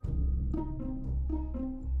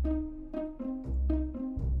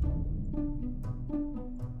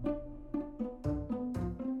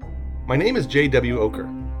My name is J.W. Oker.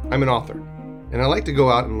 I'm an author, and I like to go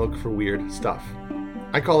out and look for weird stuff.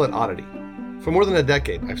 I call it oddity. For more than a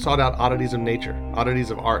decade, I've sought out oddities of nature,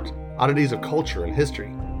 oddities of art, oddities of culture and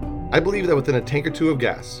history. I believe that within a tank or two of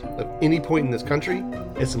gas, of any point in this country,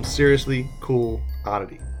 is some seriously cool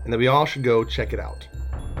oddity, and that we all should go check it out.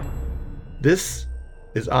 This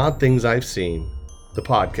is Odd Things I've Seen, the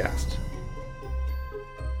podcast.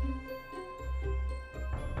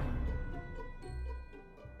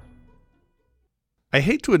 I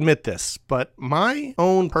hate to admit this, but my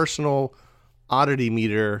own personal oddity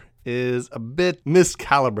meter is a bit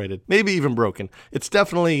miscalibrated, maybe even broken. It's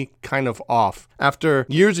definitely kind of off. After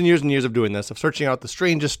years and years and years of doing this, of searching out the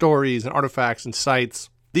strangest stories and artifacts and sites,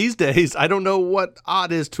 these days, I don't know what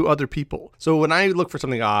odd is to other people. So when I look for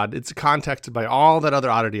something odd, it's contexted by all that other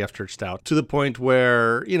oddity I've searched out, to the point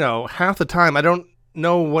where, half the time I don't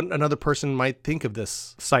know what another person might think of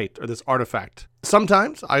this site or this artifact.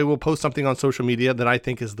 Sometimes I will post something on social media that I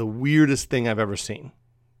think is the weirdest thing I've ever seen,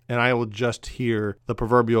 and I will just hear the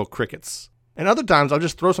proverbial crickets. And other times I'll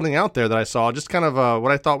just throw something out there that I saw, just kind of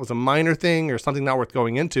what I thought was a minor thing or something not worth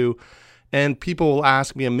going into, and people will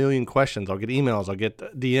ask me a million questions. I'll get emails, I'll get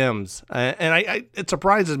DMs, and it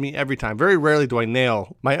surprises me every time. Very rarely do I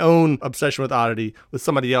nail my own obsession with oddity with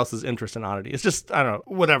somebody else's interest in oddity. It's just, I don't know,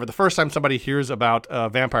 whatever. The first time somebody hears about a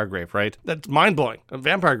vampire grave, right? That's mind-blowing. A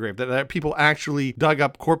vampire grave, that people actually dug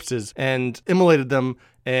up corpses and immolated them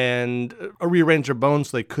and rearranged their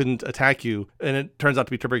bones so they couldn't attack you, and it turns out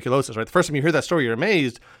to be tuberculosis, right? The first time you hear that story, you're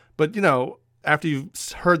amazed, but after you've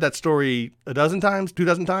heard that story a dozen times,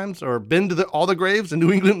 24 times, or been to all the graves in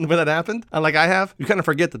New England when that happened, like I have, you kind of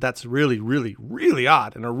forget that that's really, really, really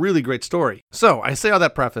odd and a really great story. So I say all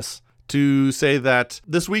that preface to say that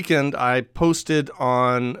this weekend I posted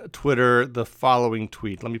on Twitter the following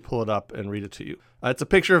tweet. Let me pull it up and read it to you. It's a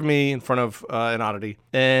picture of me in front of an oddity,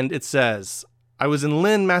 and it says, I was in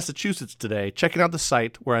Lynn, Massachusetts today, checking out the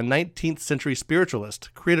site where a 19th century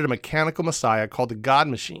spiritualist created a mechanical messiah called the God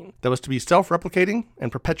Machine that was to be self-replicating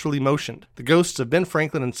and perpetually motioned. The ghosts of Ben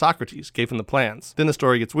Franklin and Socrates gave him the plans. Then the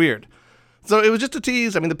story gets weird. So it was just a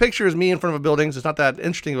tease. I mean, the picture is me in front of a building, so it's not that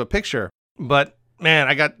interesting of a picture. But man,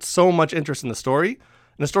 I got so much interest in the story.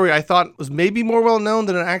 And the story I thought was maybe more well-known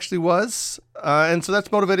than it actually was. And so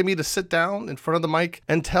that's motivated me to sit down in front of the mic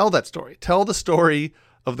and tell that story. Tell the story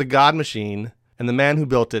of the God Machine and the man who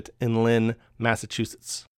built it in Lynn,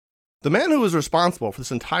 Massachusetts. The man who was responsible for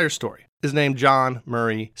this entire story is named John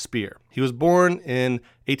Murray Spear. He was born in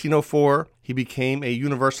 1804. He became a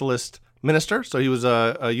Universalist minister. So he was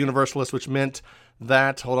a Universalist, which meant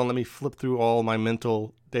that, hold on, let me flip through all my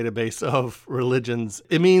mental database of religions.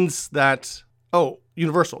 It means that,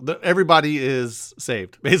 universal. Everybody is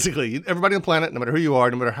saved. Basically, everybody on the planet, no matter who you are,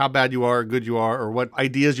 no matter how bad you are, or good you are, or what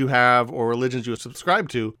ideas you have, or religions you subscribe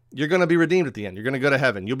to, you're going to be redeemed at the end. You're going to go to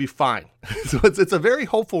heaven. You'll be fine. So it's a very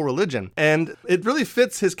hopeful religion, and it really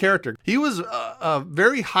fits his character. He was a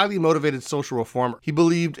very highly motivated social reformer. He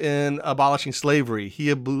believed in abolishing slavery.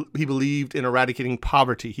 He believed in eradicating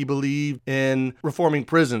poverty. He believed in reforming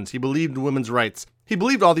prisons. He believed in women's rights. He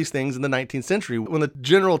believed all these things in the 19th century when the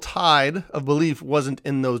general tide of belief wasn't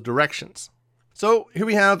in those directions. So here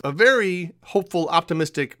we have a very hopeful,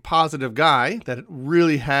 optimistic, positive guy that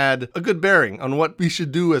really had a good bearing on what we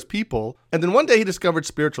should do as people. And then one day he discovered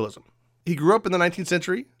spiritualism. He grew up in the 19th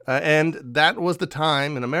century, and that was the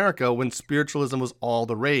time in America when spiritualism was all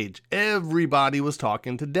the rage. Everybody was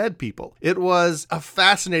talking to dead people. It was a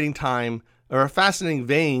fascinating time, or a fascinating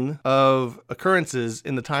vein of occurrences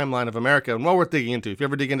in the timeline of America, and well worth digging into. If you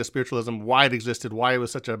ever dig into spiritualism, why it existed, why it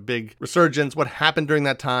was such a big resurgence, what happened during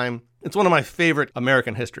that time, it's one of my favorite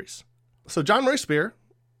American histories. So John Murray Spear,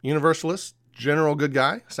 Universalist, general good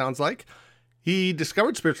guy, sounds like, he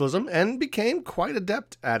discovered spiritualism and became quite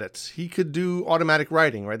adept at it. He could do automatic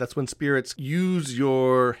writing, right? That's when spirits use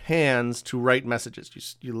your hands to write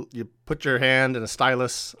messages. You put your hand in a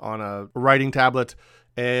stylus on a writing tablet,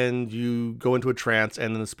 and you go into a trance,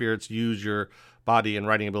 and then the spirits use your body and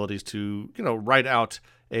writing abilities to, write out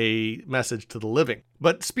a message to the living.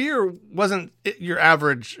 But Spear wasn't your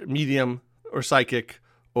average medium or psychic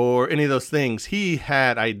or any of those things. He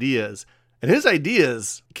had ideas, and his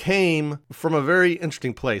ideas came from a very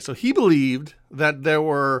interesting place. So he believed that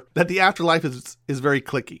the afterlife is very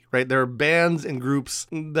cliquey, right? There are bands and groups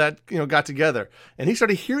that, got together. And he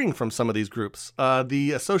started hearing from some of these groups.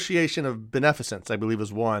 The Association of Beneficence, I believe,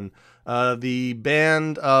 was one. The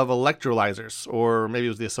Band of Electrolyzers, or maybe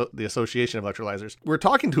it was the Association of Electrolyzers. We're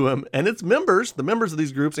talking to him, and its members, the members of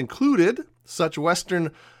these groups included such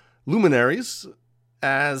Western luminaries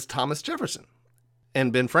as Thomas Jefferson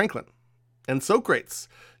and Ben Franklin and Socrates.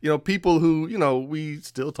 People who, we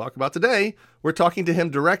still talk about today, were talking to him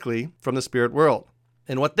directly from the spirit world.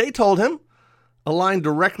 And what they told him aligned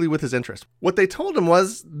directly with his interest. What they told him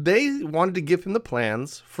was they wanted to give him the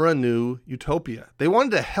plans for a new utopia. They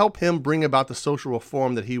wanted to help him bring about the social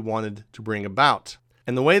reform that he wanted to bring about.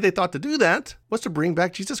 And the way they thought to do that was to bring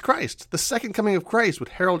back Jesus Christ. The second coming of Christ would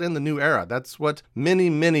herald in the new era. That's what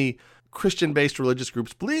many Christian-based religious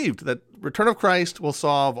groups believed, that return of Christ will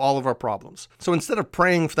solve all of our problems. So instead of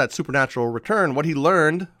praying for that supernatural return, what he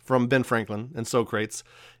learned from Ben Franklin and Socrates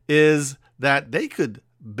is that they could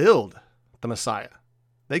build the Messiah.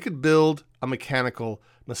 They could build a mechanical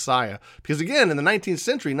Messiah. Because again, in the 19th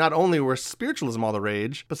century, not only were spiritualism all the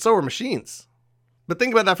rage, but so were machines. But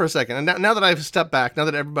think about that for a second. And now that I've stepped back, now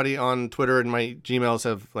that everybody on Twitter and my Gmails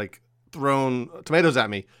have thrown tomatoes at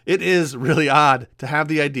me, it is really odd to have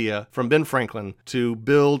the idea from Ben Franklin to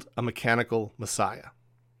build a mechanical Messiah.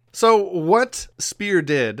 So what Speer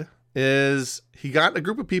did is he got a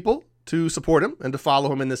group of people to support him and to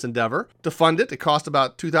follow him in this endeavor. To fund it, it cost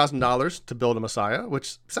about $2,000 to build a Messiah,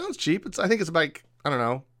 which sounds cheap. I think it's about,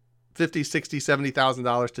 $50,000, $60,000,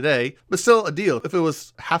 $70,000 today, but still a deal. If it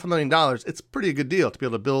was $500,000, it's pretty a good deal to be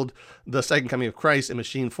able to build the second coming of Christ in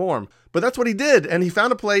machine form. But that's what he did, and he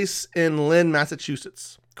found a place in Lynn,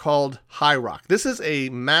 Massachusetts called High Rock. This is a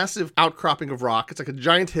massive outcropping of rock. It's like a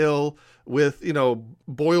giant hill with,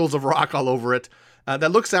 boils of rock all over it.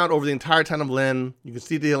 That looks out over the entire town of Lynn. You can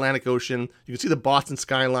see the Atlantic Ocean. You can see the Boston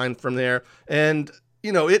skyline from there. And,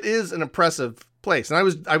 it is an impressive place. And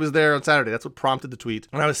I was there on Saturday. That's what prompted the tweet.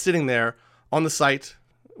 And I was sitting there on the site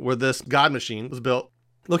where this God machine was built,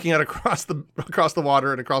 looking at across the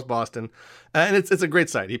water and across Boston. And it's a great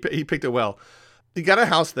site. He picked it well. He got a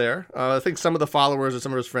house there. I think some of the followers or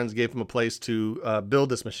some of his friends gave him a place to build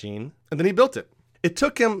this machine. And then he built it. It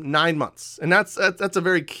took him 9 months. And that's a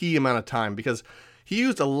very key amount of time because he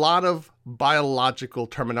used a lot of biological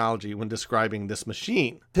terminology when describing this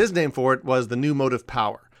machine. His name for it was the new motive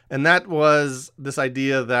power. And that was this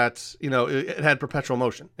idea that, it had perpetual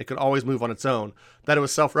motion. It could always move on its own, that it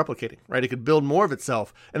was self-replicating, right? It could build more of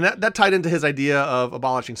itself. And that tied into his idea of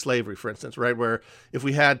abolishing slavery, for instance, right? Where if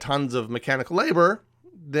we had tons of mechanical labor,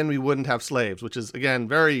 then we wouldn't have slaves, which is, again,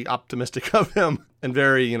 very optimistic of him and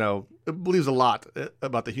very, believes a lot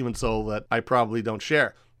about the human soul that I probably don't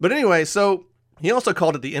share. But anyway, so he also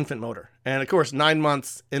called it the infant motor. And of course, 9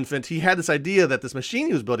 months infant, he had this idea that this machine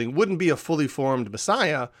he was building wouldn't be a fully formed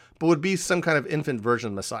Messiah, but would be some kind of infant version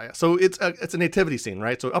of Messiah. So it's a nativity scene,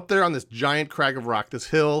 right? So up there on this giant crag of rock, this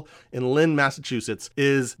hill in Lynn, Massachusetts,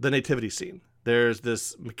 is the nativity scene. There's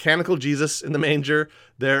this mechanical Jesus in the manger.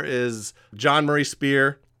 There is John Murray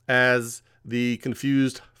Speer as the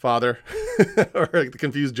confused father, or the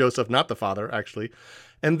confused Joseph, not the father, actually.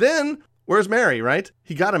 And then where's Mary, right?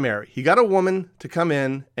 He got a woman to come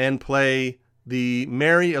in and play the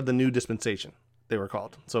Mary of the New Dispensation, they were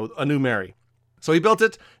called. So a new Mary. So he built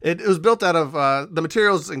it. It was built out of, the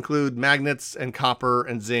materials include magnets and copper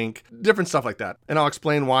and zinc, different stuff like that. And I'll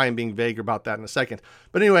explain why I'm being vague about that in a second.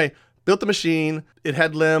 But anyway, built the machine. It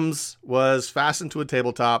had limbs, was fastened to a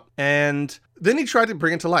tabletop. And then he tried to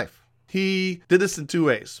bring it to life. He did this in 2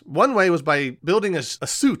 ways. One way was by building a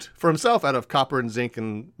suit for himself out of copper and zinc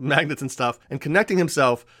and magnets and stuff, and connecting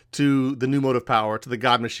himself to the new motive power, to the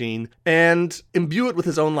God machine, and imbue it with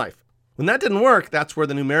his own life. When that didn't work, that's where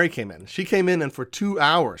the new Mary came in. She came in and for 2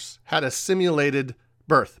 hours had a simulated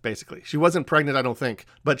birth, basically. She wasn't pregnant, I don't think,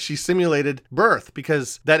 but she simulated birth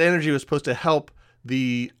because that energy was supposed to help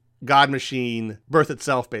the God machine birth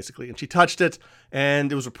itself, basically. And she touched it,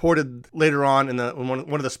 and it was reported later on in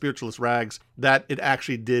one of the spiritualist rags that it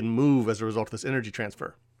actually did move as a result of this energy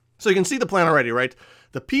transfer. So you can see the plan already, right?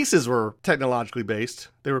 The pieces were technologically based.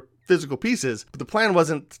 They were physical pieces, but the plan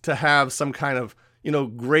wasn't to have some kind of,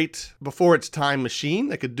 great before its time machine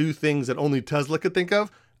that could do things that only Tesla could think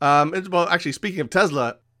of. Well, actually, speaking of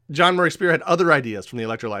Tesla, John Murray Speer had other ideas from the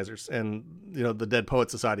electrolyzers and, the Dead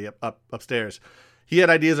Poets Society upstairs. He had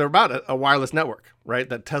ideas about a wireless network, right,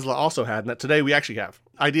 that Tesla also had, and that today we actually have.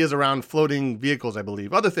 Ideas around floating vehicles, I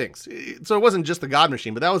believe, other things. So it wasn't just the God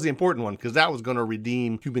machine, but that was the important one because that was going to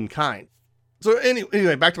redeem humankind. So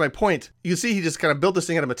anyway, back to my point. You see, he just kind of built this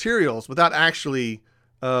thing out of materials without actually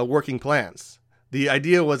working plans. The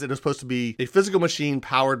idea was it was supposed to be a physical machine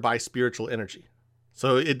powered by spiritual energy.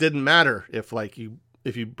 So it didn't matter if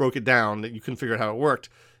you broke it down, that you couldn't figure out how it worked.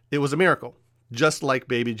 It was a miracle, just like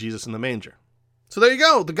baby Jesus in the manger. So there you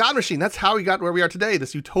go, the God machine. That's how we got where we are today,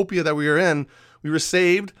 this utopia that we are in. We were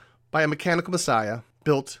saved by a mechanical Messiah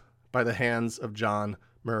built by the hands of John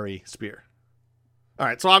Murray Speer. All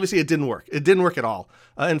right, so obviously it didn't work. It didn't work at all.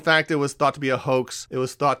 In fact, it was thought to be a hoax. It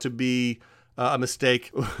was thought to be a mistake.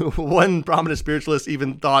 One prominent spiritualist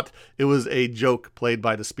even thought it was a joke played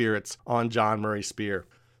by the spirits on John Murray Spear.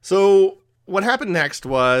 So what happened next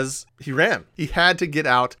was he ran. He had to get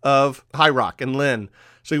out of High Rock and Lynn.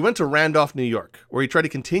 So he went to Randolph, New York, where he tried to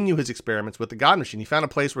continue his experiments with the God Machine. He found a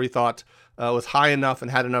place where he thought was high enough and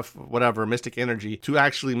had enough, mystic energy to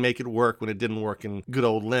actually make it work when it didn't work in good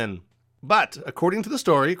old Lynn. But according to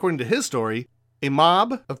his story, a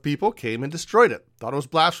mob of people came and destroyed it. Thought it was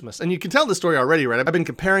blasphemous. And you can tell the story already, right? I've been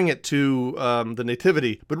comparing it to the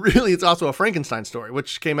Nativity, but really it's also a Frankenstein story,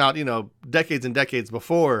 which came out, decades and decades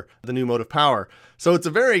before the new motive power. So it's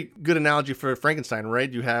a very good analogy for Frankenstein,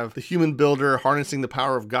 right? You have the human builder harnessing the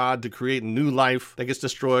power of God to create a new life that gets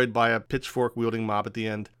destroyed by a pitchfork-wielding mob at the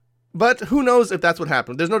end. But who knows if that's what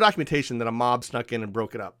happened. There's no documentation that a mob snuck in and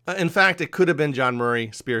broke it up. In fact, it could have been John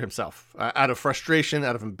Murray Spear himself. Out of frustration,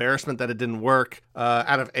 out of embarrassment that it didn't work,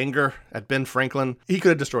 out of anger at Ben Franklin, he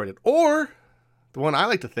could have destroyed it. Or, the one I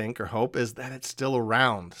like to think or hope is that it's still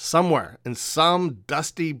around somewhere in some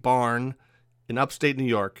dusty barn in upstate New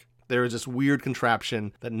York. There is this weird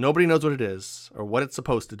contraption that nobody knows what it is or what it's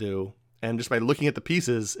supposed to do. And just by looking at the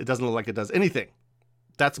pieces, it doesn't look like it does anything.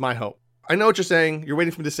 That's my hope. I know what you're saying. You're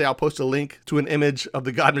waiting for me to say I'll post a link to an image of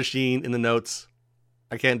the God Machine in the notes.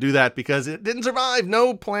 I can't do that because it didn't survive.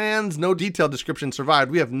 No plans, no detailed description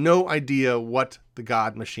survived. We have no idea what the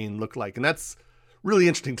God Machine looked like. And that's really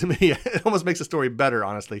interesting to me. It almost makes the story better,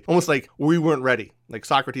 honestly. Almost like we weren't ready. Like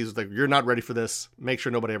Socrates was like, you're not ready for this. Make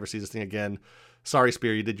sure nobody ever sees this thing again. Sorry,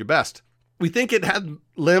 Spear, you did your best. We think it had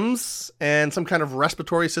limbs and some kind of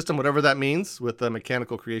respiratory system, whatever that means, with the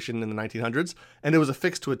mechanical creation in the 1900s, and it was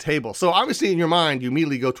affixed to a table. So obviously in your mind, you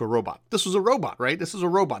immediately go to a robot. This was a robot, right? This was a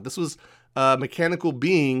robot. This was a mechanical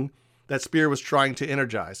being that Spear was trying to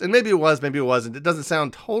energize. And maybe it was, maybe it wasn't. It doesn't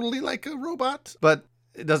sound totally like a robot, but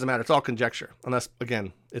it doesn't matter. It's all conjecture, unless,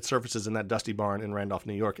 again, it surfaces in that dusty barn in Randolph,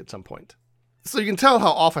 New York at some point. So you can tell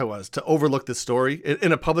how off I was to overlook this story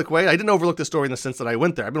in a public way. I didn't overlook this story in the sense that I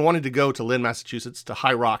went there. I've been wanting to go to Lynn, Massachusetts, to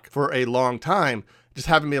High Rock for a long time, just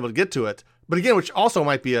haven't been able to get to it. But again, which also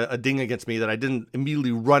might be a ding against me that I didn't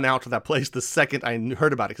immediately run out to that place the second I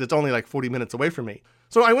heard about it, because it's only like 40 minutes away from me.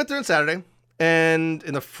 So I went there on Saturday, and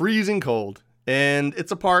in the freezing cold, and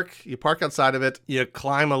it's a park. You park outside of it. You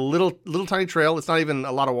climb a little tiny trail. It's not even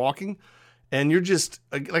a lot of walking. And you're just,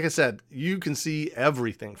 like I said, you can see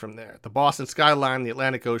everything from there. The Boston skyline, the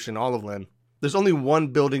Atlantic Ocean, all of Lynn. There's only one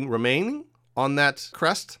building remaining on that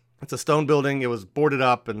crest. It's a stone building. It was boarded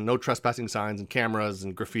up and no trespassing signs and cameras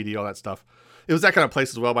and graffiti, all that stuff. It was that kind of place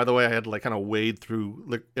as well, by the way. I had to kind of wade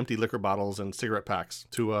through empty liquor bottles and cigarette packs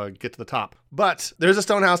to get to the top. But there's a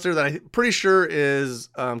stone house there that I'm pretty sure is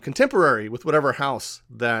contemporary with whatever house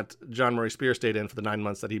that John Murray Spear stayed in for the 9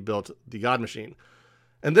 months that he built the God Machine.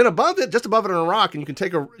 And then above it, just above it on a rock, and you can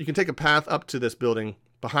take a path up to this building.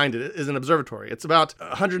 Behind it is an observatory. It's about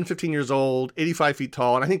 115 years old, 85 feet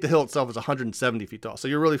tall, and I think the hill itself is 170 feet tall. So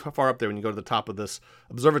you're really far up there when you go to the top of this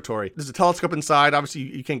observatory. There's a telescope inside.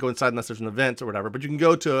 Obviously, you can't go inside unless there's an event or whatever, but you can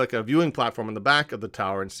go to like a viewing platform in the back of the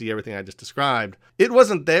tower and see everything I just described. It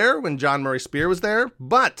wasn't there when John Murray Spear was there,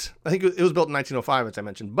 but I think it was built in 1905, as I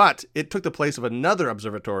mentioned, but it took the place of another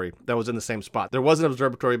observatory that was in the same spot. There was an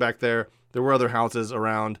observatory back there. There were other houses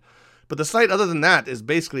around, but the site other than that is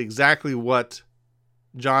basically exactly what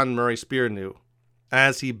John Murray Spear knew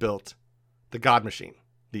as he built the God Machine,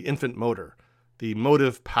 the infant motor, the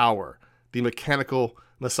motive power, the mechanical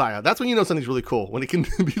messiah. That's when you know something's really cool, when it can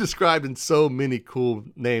be described in so many cool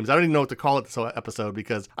names. I don't even know what to call it this episode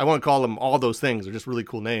because I want to call them all those things. They're just really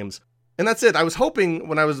cool names. And that's it. I was hoping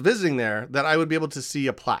when I was visiting there that I would be able to see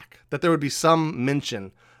a plaque, that there would be some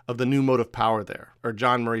mention of the new motive power there, or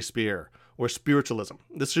John Murray Spear, or spiritualism.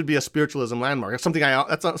 This should be a spiritualism landmark. That's something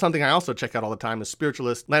I also check out all the time is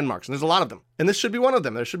spiritualist landmarks, and there's a lot of them. And this should be one of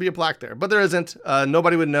them. There should be a plaque there, but there isn't.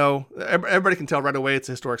 Nobody would know. Everybody can tell right away it's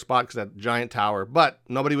a historic spot because that giant tower, but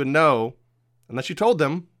nobody would know unless you told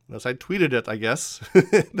them, unless I tweeted it, I guess,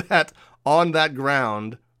 that on that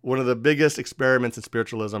ground, one of the biggest experiments in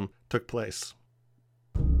spiritualism took place.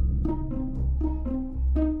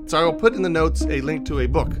 So I will put in the notes a link to a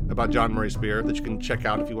book about John Murray Spear that you can check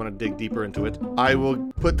out if you want to dig deeper into it. I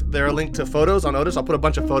will put there a link to photos on Otis. I'll put a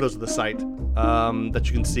bunch of photos of the site that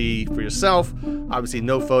you can see for yourself. Obviously,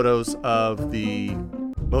 no photos of the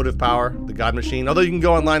motive power, the God Machine. Although you can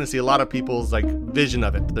go online and see a lot of people's vision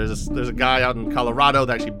of it. There's a guy out in Colorado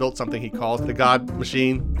that actually built something he calls the God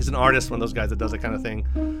Machine. He's an artist, one of those guys that does that kind of thing.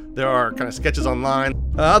 There are kind of sketches online.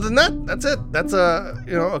 Other than that, that's it. That's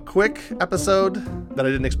a quick episode that I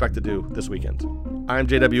didn't expect to do this weekend. I'm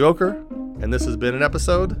JW Oker, And this has been an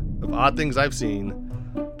episode of Odd Things I've Seen,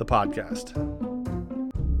 the podcast.